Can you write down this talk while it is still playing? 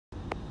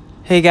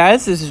Hey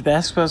guys, this is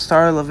Basketball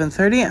Star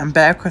 1130. I'm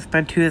back with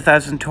my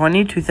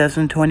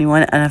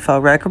 2020-2021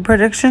 NFL record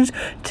predictions.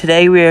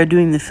 Today we are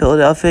doing the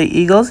Philadelphia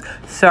Eagles.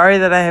 Sorry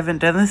that I haven't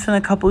done this in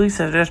a couple weeks.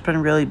 I've just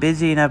been really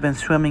busy and I've been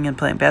swimming and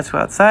playing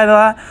basketball outside a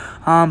lot.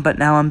 But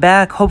now I'm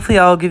back. Hopefully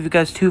I'll give you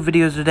guys 2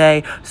 videos a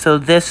day. So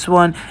this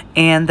one,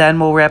 and then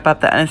we'll wrap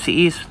up the NFC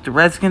East with the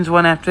Redskins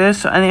one after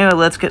this. So anyway,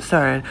 let's get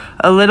started.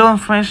 A little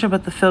information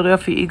about the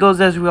Philadelphia Eagles,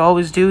 as we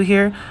always do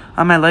here.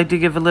 I'd like to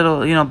give a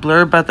little,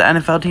 blurb about the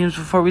NFL teams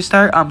before we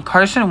start.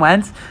 Carson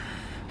Wentz,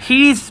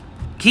 he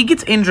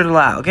gets injured a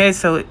lot, okay?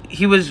 So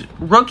he was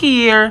rookie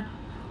year.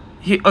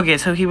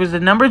 So he was the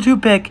number 2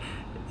 pick.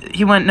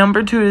 He went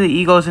number 2 to the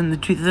Eagles in the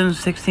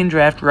 2016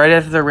 draft, right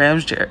after the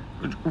Rams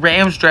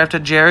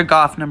drafted Jared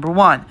Goff, number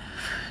 1.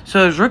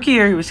 So his rookie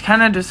year, he was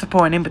kind of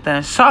disappointing, but then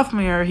his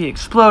sophomore year, he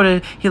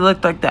exploded. He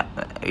looked like that.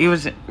 He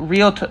was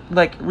real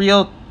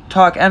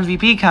talk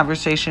MVP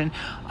conversation.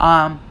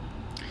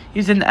 He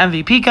was in the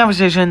MVP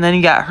conversation, and then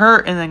he got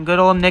hurt, and then good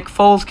old Nick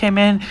Foles came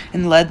in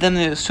and led them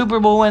to the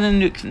Super Bowl win, and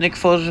Nick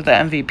Foles was the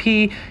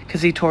MVP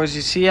because he tore his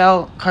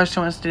ACL.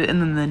 Carson Wentz did it,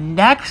 and then the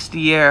next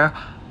year,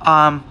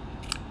 the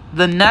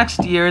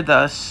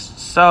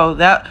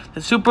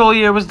Super Bowl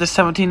year was the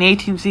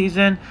 17-18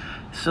 season.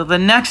 So the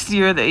next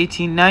year, the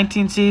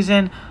 18-19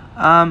 season,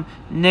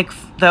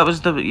 that was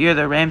the year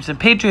the Rams and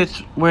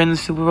Patriots were in the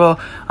Super Bowl,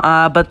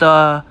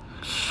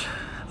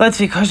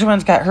 Carson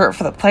Wentz got hurt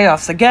for the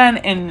playoffs again,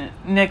 and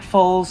Nick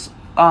Foles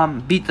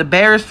beat the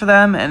Bears for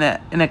them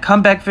in a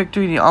comeback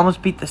victory. He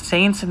almost beat the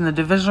Saints in the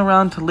divisional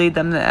round to lead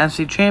them to the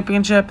NFC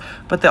Championship,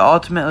 but they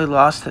ultimately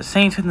lost to the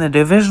Saints in the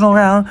divisional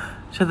round,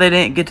 so they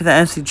didn't get to the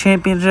NFC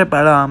Championship.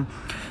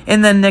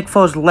 And then Nick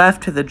Foles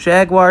left to the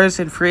Jaguars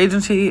in free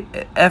agency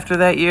after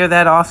that year,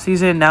 that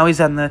offseason. Now he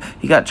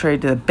got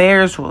traded to the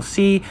Bears. We'll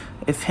see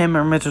if him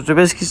or Mitchell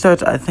Trubisky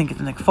starts. I think it's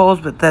Nick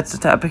Foles, but that's a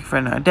topic for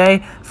another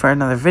day, for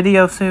another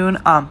video soon.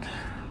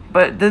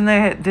 But then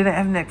they didn't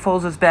have Nick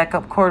Foles as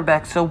backup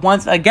quarterback. So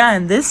once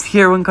again, this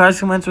year when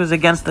Carson Wentz was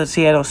against the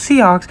Seattle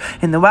Seahawks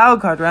in the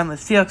wild card round, the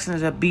Seahawks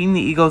ended up beating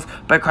the Eagles,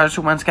 but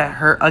Carson Wentz got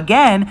hurt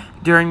again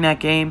during that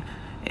game.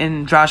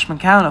 And Josh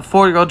McCown, a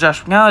 40-year-old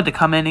Josh McCown, had to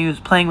come in. He was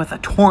playing with a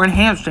torn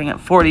hamstring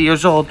at 40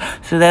 years old,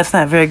 so that's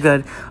not very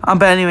good.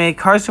 But anyway,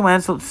 Carson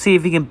Wentz, let's see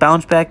if he can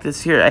bounce back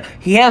this year.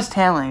 He has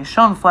talent. He's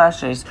shown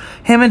flashes.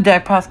 Him and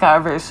Dak Prescott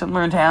are very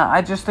similar in talent.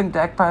 I just think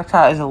Dak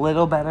Prescott is a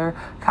little better.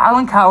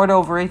 Colin Cowherd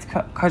overrates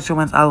Carson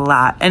Wentz a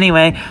lot.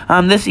 Anyway,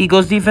 this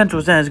Eagles defense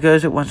wasn't as good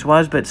as it once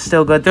was, but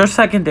still good. Their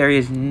secondary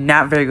is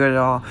not very good at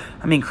all.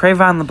 I mean,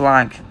 Cre'Von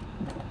LeBlanc.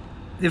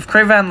 If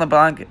Cre'Von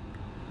LeBlanc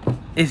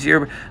is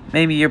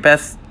maybe your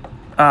best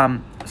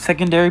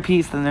secondary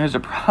piece, then there's a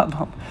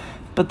problem.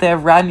 But they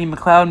have Rodney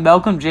McLeod,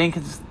 Malcolm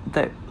Jenkins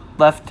that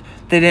left.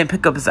 They didn't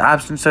pick up his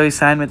option, so he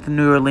signed with the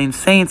New Orleans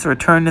Saints,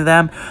 returned to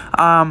them.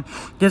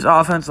 His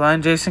offense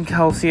line, Jason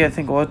Kelce, I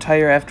think will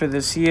retire after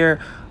this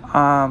year.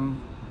 And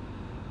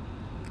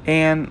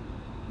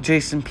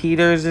Jason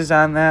Peters is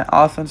on that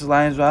offensive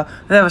line as well.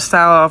 They have a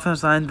style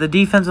offensive line. The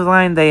defensive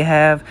line, they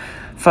have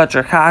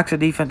Fletcher Cox, a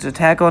defensive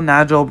tackle,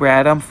 Nigel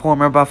Bradham,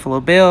 former Buffalo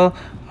Bill,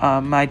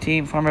 my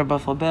team, former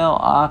Buffalo Bill,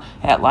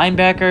 at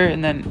linebacker,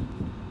 and then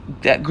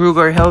that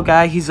Gruger Hill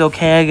guy, he's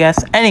okay, I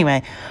guess.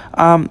 Anyway,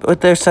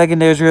 with their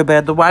secondary is real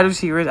bad. The wide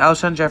receivers,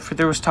 Alshon Jeffrey,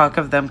 there was talk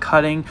of them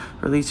cutting,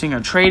 releasing, or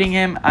trading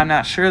him. I'm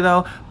not sure,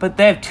 though, but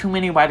they have too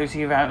many wide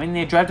receivers. I mean,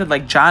 they drafted,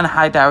 John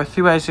Hightower,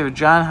 3 wide receivers,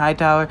 John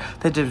Hightower,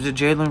 they drafted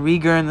Jalen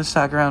Reagor in the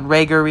second round,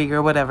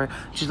 Rieger, whatever.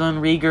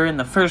 Jalen Reagor in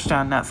the first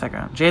round, not second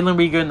round. Jalen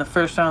Reagor in the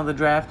first round of the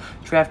draft,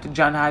 drafted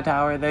John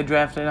Hightower. They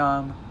drafted,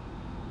 I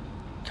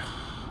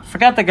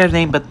forgot the guy's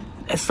name, but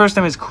his first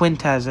name is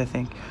Quintez, I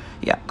think.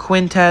 Yeah,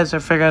 Quintez. I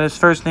forgot his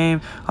first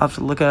name. I'll have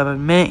to look it up in a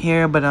minute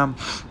here. But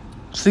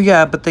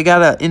but they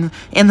got they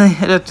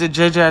hit up to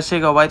J.J.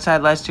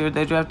 Arcega-Whiteside last year.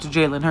 They drafted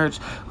Jalen Hurts,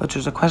 which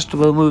was a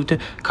questionable move. To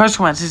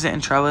Carson Wentz isn't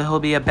in trouble. He'll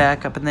be a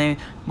backup, and they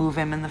move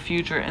him in the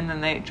future. And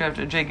then they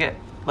drafted J.J.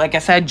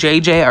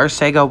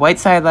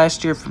 Arcega-Whiteside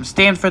last year from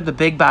Stanford, the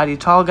big body,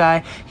 tall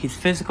guy. He's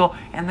physical,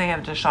 and they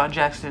have Deshaun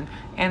Jackson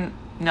and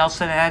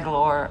Nelson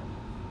Aguilar.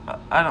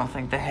 I don't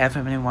think they have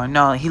him anymore.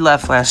 No, he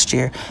left last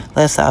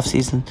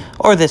offseason,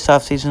 or this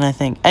offseason, I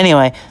think.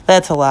 Anyway,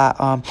 that's a lot.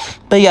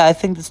 But yeah, I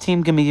think this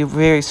team can be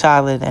very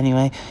solid.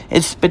 Anyway,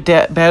 it's a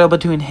battle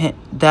between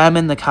them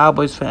and the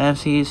Cowboys for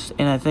NFC East,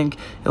 and I think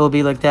it will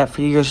be like that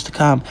for years to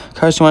come.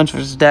 Carson Wentz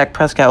versus Dak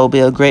Prescott will be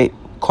a great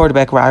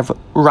quarterback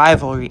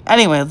rivalry.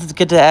 Anyway, let's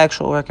get to the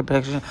actual record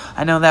prediction.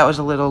 I know that was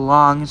a little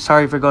long.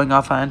 Sorry for going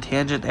off on a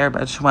tangent there,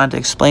 but I just wanted to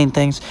explain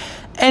things.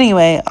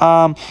 Anyway,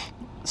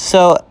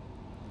 so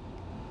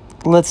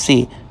let's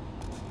see.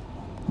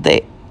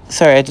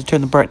 Sorry, I had to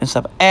turn the brightness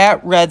up.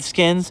 At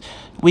Redskins,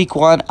 week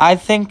 1, I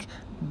think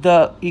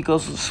the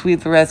Eagles will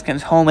sweep the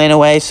Redskins home and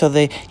away, so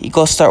the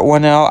Eagles start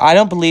 1-0. I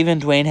don't believe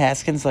in Dwayne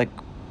Haskins,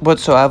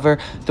 whatsoever.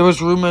 There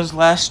was rumors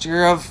last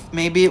year of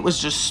maybe it was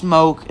just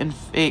smoke and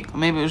fake.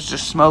 Maybe it was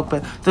just smoke,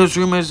 but there was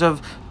rumors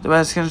of the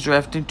Redskins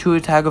drafting Tua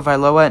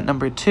Tagovailoa at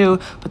number 2,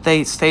 but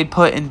they stayed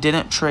put and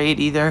didn't trade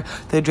either.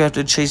 They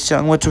drafted Chase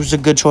Young, which was a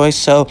good choice,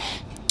 so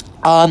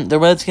The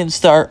Redskins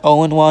start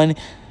 0-1.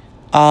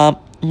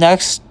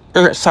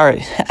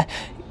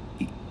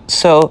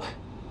 So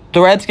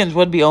the Redskins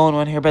would be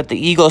 0-1 here, but the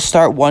Eagles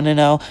start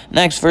 1-0.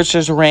 Next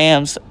versus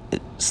Rams.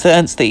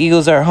 Since the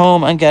Eagles are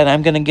home, again,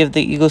 I'm going to give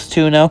the Eagles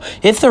 2-0.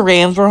 If the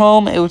Rams were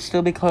home, it would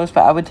still be close,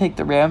 but I would take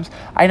the Rams.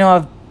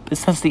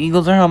 Since the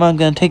Eagles are home, I'm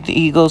going to take the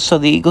Eagles, so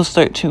the Eagles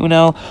start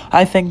 2-0.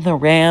 I think the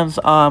Rams,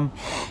 I've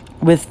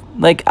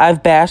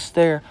bashed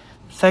their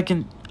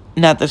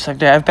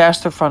I've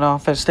bashed their front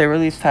office. They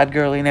released Todd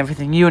Gurley and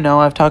everything.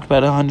 I've talked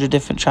about 100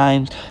 different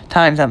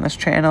times on this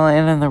channel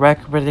and in the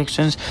record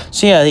predictions.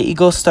 So, yeah, the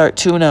Eagles start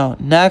 2-0.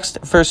 Next,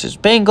 versus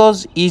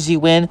Bengals, easy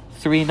win,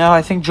 3-0.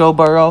 I think Joe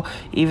Burrow,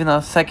 even though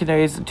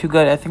secondary isn't too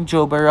good, I think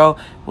Joe Burrow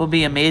will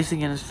be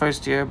amazing in his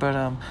first year,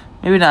 but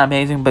maybe not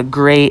amazing, but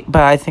great.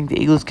 But I think the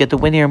Eagles get the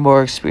win here.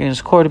 More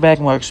experienced quarterback,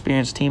 more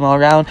experienced team all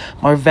around,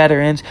 more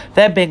veterans.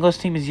 That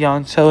Bengals team is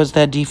young, so is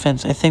that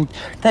defense. I think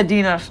that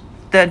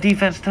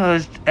defense still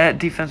is at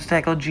defense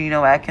tackle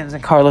Geno Atkins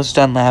and Carlos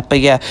Dunlap.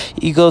 But yeah,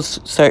 Eagles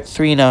start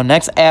 3-0.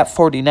 Next, at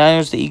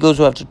 49ers, the Eagles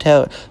will have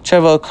to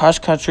travel across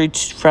country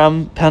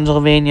from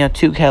Pennsylvania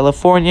to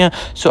California.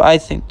 So I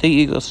think the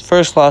Eagles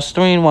first loss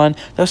 3-1.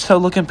 They're still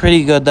looking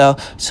pretty good though.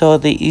 So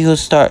the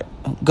Eagles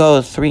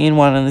go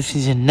 3-1 in the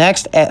season.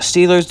 Next, at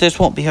Steelers, this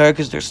won't be hard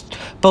because they're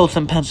both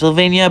in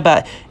Pennsylvania.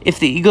 But if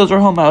the Eagles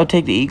were home, I would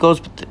take the Eagles.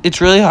 But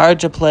it's really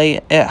hard to play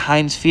at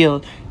Heinz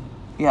Field.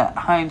 Yeah,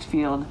 Heinz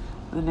Field.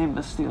 The name of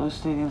the Steelers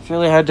Stadium. It's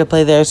really hard to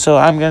play there, so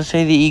I'm going to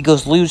say the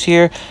Eagles lose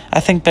here. I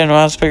think Ben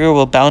Roethlisberger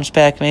will bounce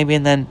back maybe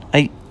and then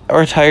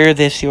retire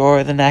this year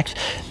or the next.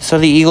 So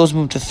the Eagles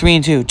move to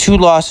 3-2. 2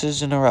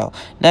 losses in a row.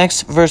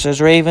 Next, versus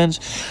Ravens.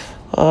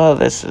 Oh,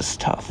 this is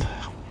tough.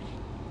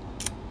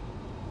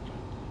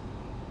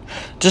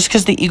 Just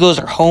because the Eagles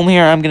are home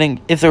here,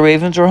 if the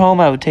Ravens were home,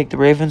 I would take the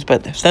Ravens.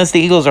 But since the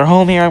Eagles are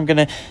home here, I'm going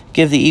to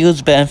give the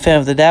Eagles benefit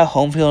of the doubt.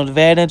 Home field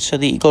advantage, so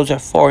the Eagles are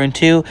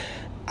 4-2.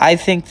 I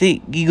think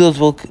the Eagles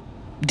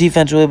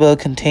defense will be able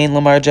to contain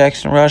Lamar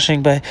Jackson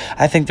rushing, but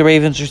I think the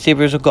Ravens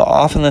receivers will go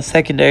off in the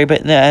secondary.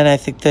 But and I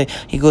think the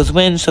Eagles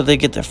win, so they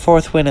get their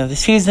 4th win of the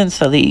season.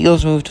 So the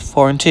Eagles move to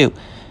 4-2.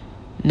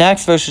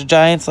 Next, versus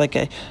Giants, I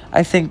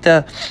think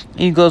the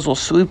Eagles will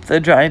sweep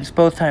the Giants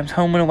both times,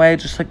 home and away,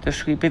 just like they're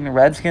sweeping the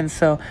Redskins.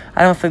 So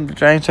I don't think the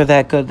Giants are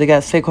that good. They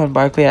got Saquon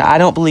Barkley. I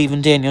don't believe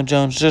in Daniel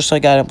Jones, just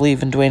like I don't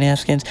believe in Dwayne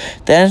Haskins.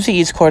 The NFC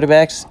East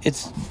quarterbacks,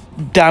 it's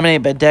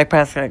dominated by Dak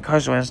Prescott and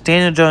Carson Wentz.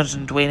 Daniel Jones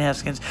and Dwayne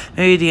Haskins.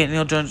 Maybe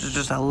Daniel Jones is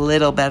just a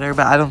little better,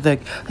 but I don't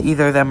think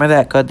either of them are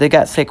that good. They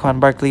got Saquon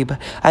Barkley, but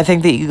I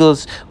think the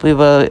Eagles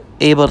will be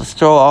able to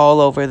throw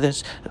all over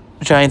this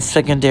Giants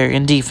secondary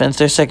and defense.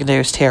 Their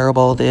secondary is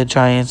terrible, the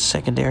Giants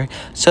secondary.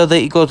 So the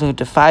Eagles move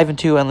to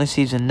 5-2 on the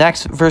season.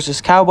 Next,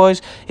 versus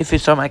Cowboys. If you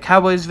saw my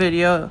Cowboys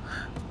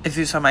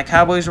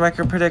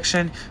record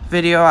prediction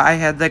video, I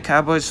had the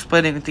Cowboys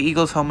splitting with the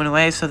Eagles home and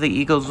away, so the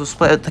Eagles will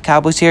split with the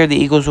Cowboys here. The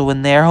Eagles will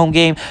win their home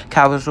game.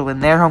 Cowboys will win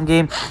their home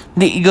game.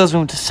 The Eagles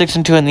move to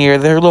 6-2 in the year.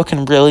 They're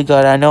looking really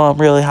good. I know I'm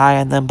really high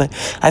on them, but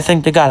I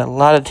think they got a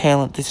lot of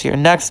talent this year.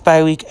 Next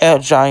bye week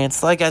at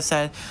Giants. Like I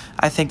said,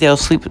 I think they'll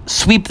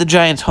sweep the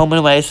Giants home and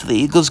away, so the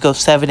Eagles go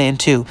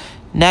 7-2.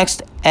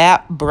 Next,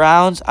 at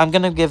Browns, I'm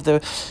going to give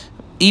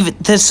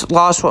this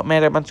loss won't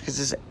matter much because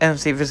it's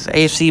NFC versus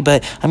AFC,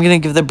 but I'm going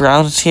to give the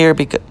Browns here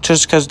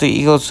just because the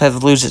Eagles have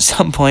to lose at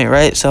some point,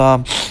 right?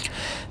 So,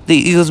 the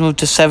Eagles move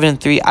to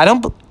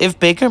 7-3. If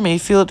Baker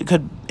Mayfield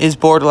is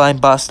borderline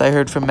bust, I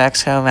heard from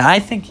Max Kellerman. I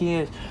think he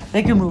is.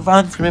 They can move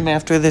on from him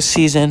after this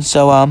season,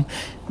 so,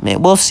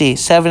 we'll see.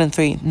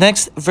 7-3.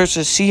 Next,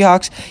 versus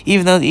Seahawks,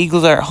 even though the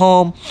Eagles are at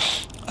home,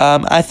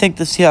 I think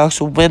the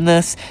Seahawks will win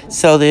this,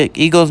 so the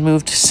Eagles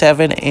move to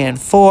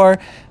 7-4.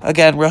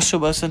 Again,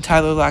 Russell Wilson,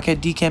 Tyler Lockett,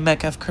 DK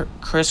Metcalf,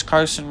 Chris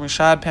Carson,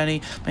 Rashad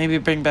Penny, maybe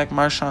bring back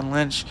Marshawn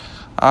Lynch.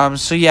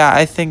 So yeah,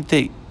 I think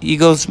the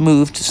Eagles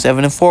move to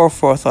 7-4,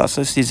 4th loss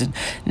this season.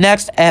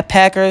 Next, at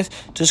Packers,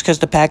 just because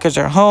the Packers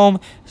are home,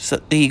 so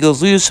the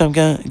Eagles lose, so I'm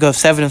going to go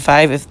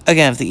 7-5. If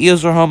the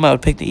Eagles were home, I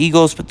would pick the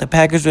Eagles, but the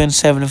Packers win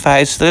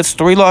 7-5. So that's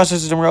 3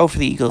 losses in a row for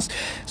the Eagles,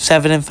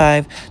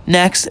 7-5.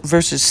 Next,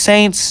 versus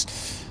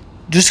Saints.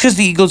 Just because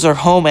the Eagles are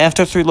home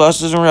after 3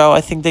 losses in a row,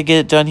 I think they get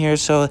it done here.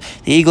 So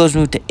the Eagles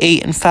move to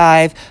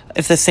 8-5.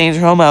 If the Saints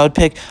are home, I would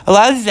pick a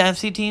lot of these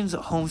NFC teams.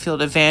 Home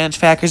field advantage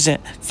factors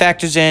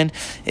in.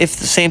 If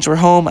the Saints were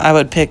home, I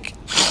would pick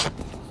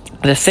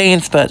the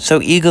Saints. But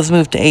so Eagles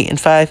move to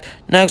 8-5.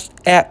 Next,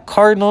 at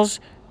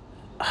Cardinals.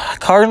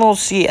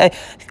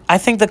 I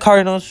think the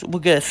Cardinals will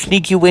get a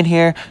sneaky win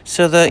here.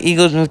 So the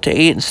Eagles move to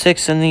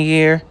 8-6 in the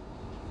year.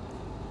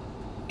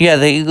 Yeah,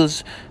 the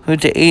Eagles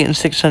moved to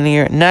 8-6 on the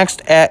year.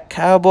 Next, at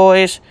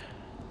Cowboys.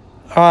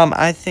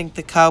 I think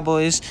the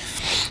Cowboys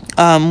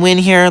win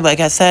here. Like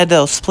I said,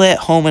 they'll split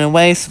home and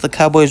away. So the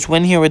Cowboys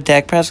win here with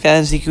Dak Prescott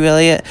and Ezekiel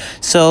Elliott.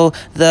 So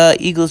the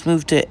Eagles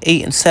move to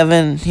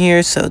 8-7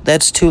 here. So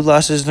that's 2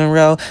 losses in a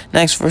row.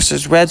 Next,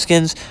 versus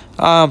Redskins.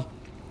 Like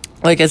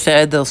I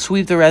said, they'll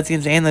sweep the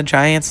Redskins and the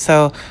Giants.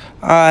 So,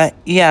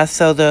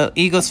 so the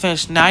Eagles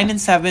finished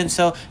 9-7.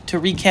 So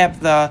to recap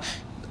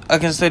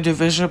against their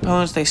division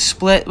opponents. They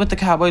split with the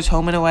Cowboys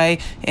home and away,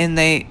 and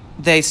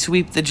they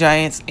sweep the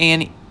Giants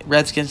and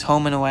Redskins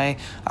home and away.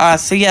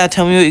 So yeah,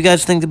 tell me what you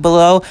guys think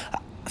below.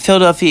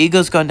 Philadelphia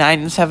Eagles go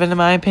 9-7 in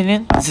my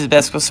opinion. This is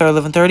Basketball Star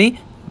 1130.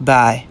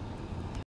 Bye.